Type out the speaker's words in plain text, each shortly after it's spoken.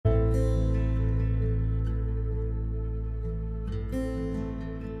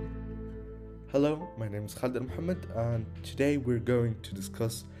Hello, my name is Khalid Muhammad, and today we're going to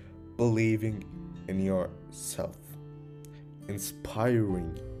discuss believing in yourself,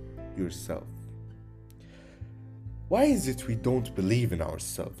 inspiring yourself. Why is it we don't believe in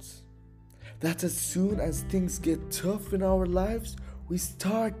ourselves? That as soon as things get tough in our lives, we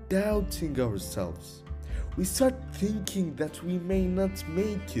start doubting ourselves. We start thinking that we may not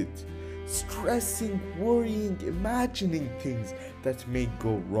make it, stressing, worrying, imagining things that may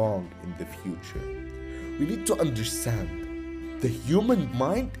go wrong in the future. We need to understand the human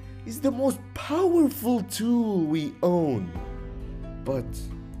mind is the most powerful tool we own, but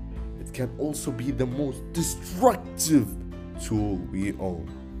it can also be the most destructive tool we own.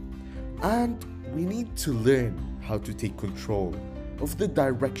 And we need to learn how to take control of the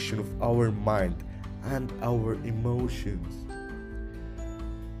direction of our mind and our emotions.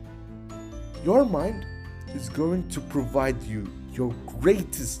 Your mind is going to provide you your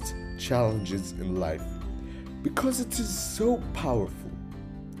greatest challenges in life because it is so powerful.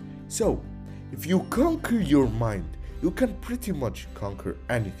 So, if you conquer your mind, you can pretty much conquer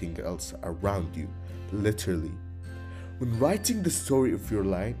anything else around you, literally. When writing the story of your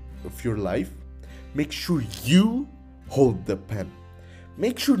life, make sure you hold the pen.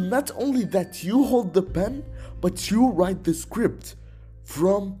 Make sure not only that you hold the pen, but you write the script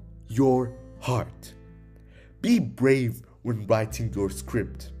from your heart. Be brave when writing your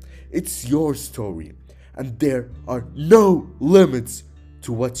script. It's your story, and there are no limits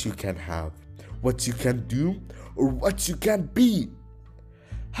to what you can have, what you can do, or what you can be.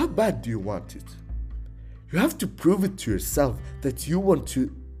 How bad do you want it? You have to prove it to yourself that you want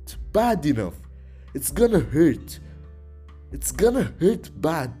it bad enough. It's gonna hurt. It's gonna hurt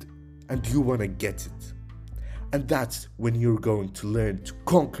bad, and you wanna get it. And that's when you're going to learn to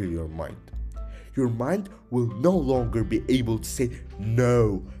conquer your mind. Your mind will no longer be able to say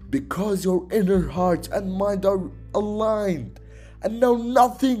no because your inner heart and mind are aligned, and now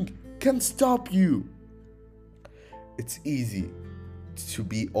nothing can stop you. It's easy to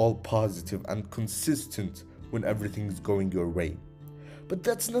be all positive and consistent when everything's going your way. But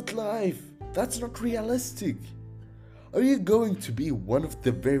that's not life. That's not realistic. Are you going to be one of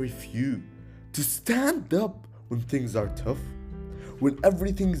the very few to stand up when things are tough? When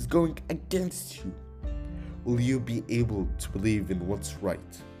everything is going against you? Will you be able to believe in what's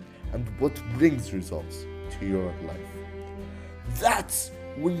right and what brings results to your life? That's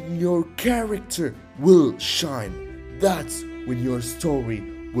when your character will shine. That's when your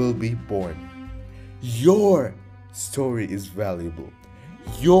story will be born. Your story is valuable.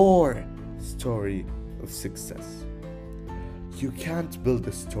 Your story of success. You can't build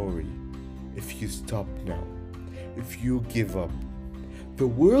a story if you stop now, if you give up. The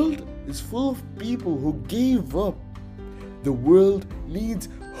world is full of people who gave up. The world needs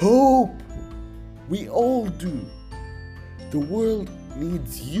hope. We all do. The world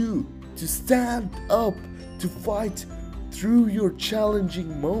needs you to stand up, to fight through your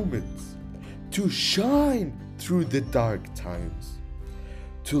challenging moments, to shine through the dark times,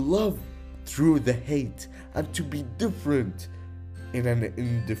 to love through the hate, and to be different in an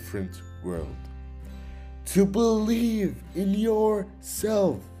indifferent world. To believe in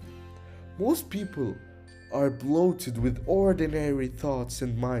yourself. Most people are bloated with ordinary thoughts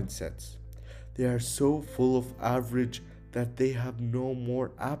and mindsets. They are so full of average that they have no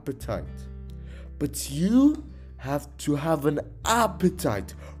more appetite. But you have to have an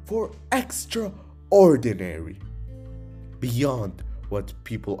appetite for extraordinary, beyond what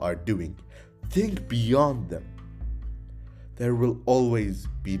people are doing. Think beyond them. There will always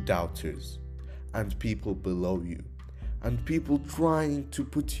be doubters, and people below you, and people trying to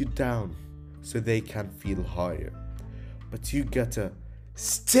put you down so they can feel higher. But you gotta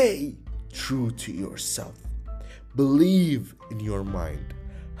stay true to yourself. Believe in your mind.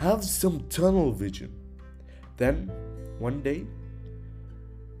 Have some tunnel vision. Then, one day,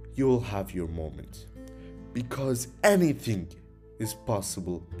 you will have your moment. Because anything is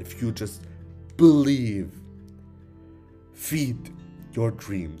possible if you just believe. Feed your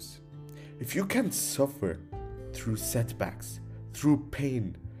dreams. If you can suffer through setbacks, through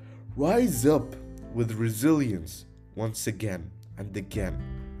pain, rise up with resilience once again and again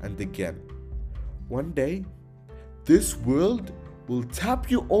and again. One day, this world will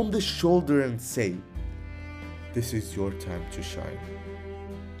tap you on the shoulder and say, "This is your time to shine."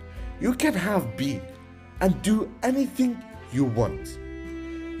 You can have big and do anything you want.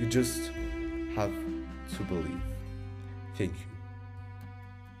 You just have to believe. Thank you.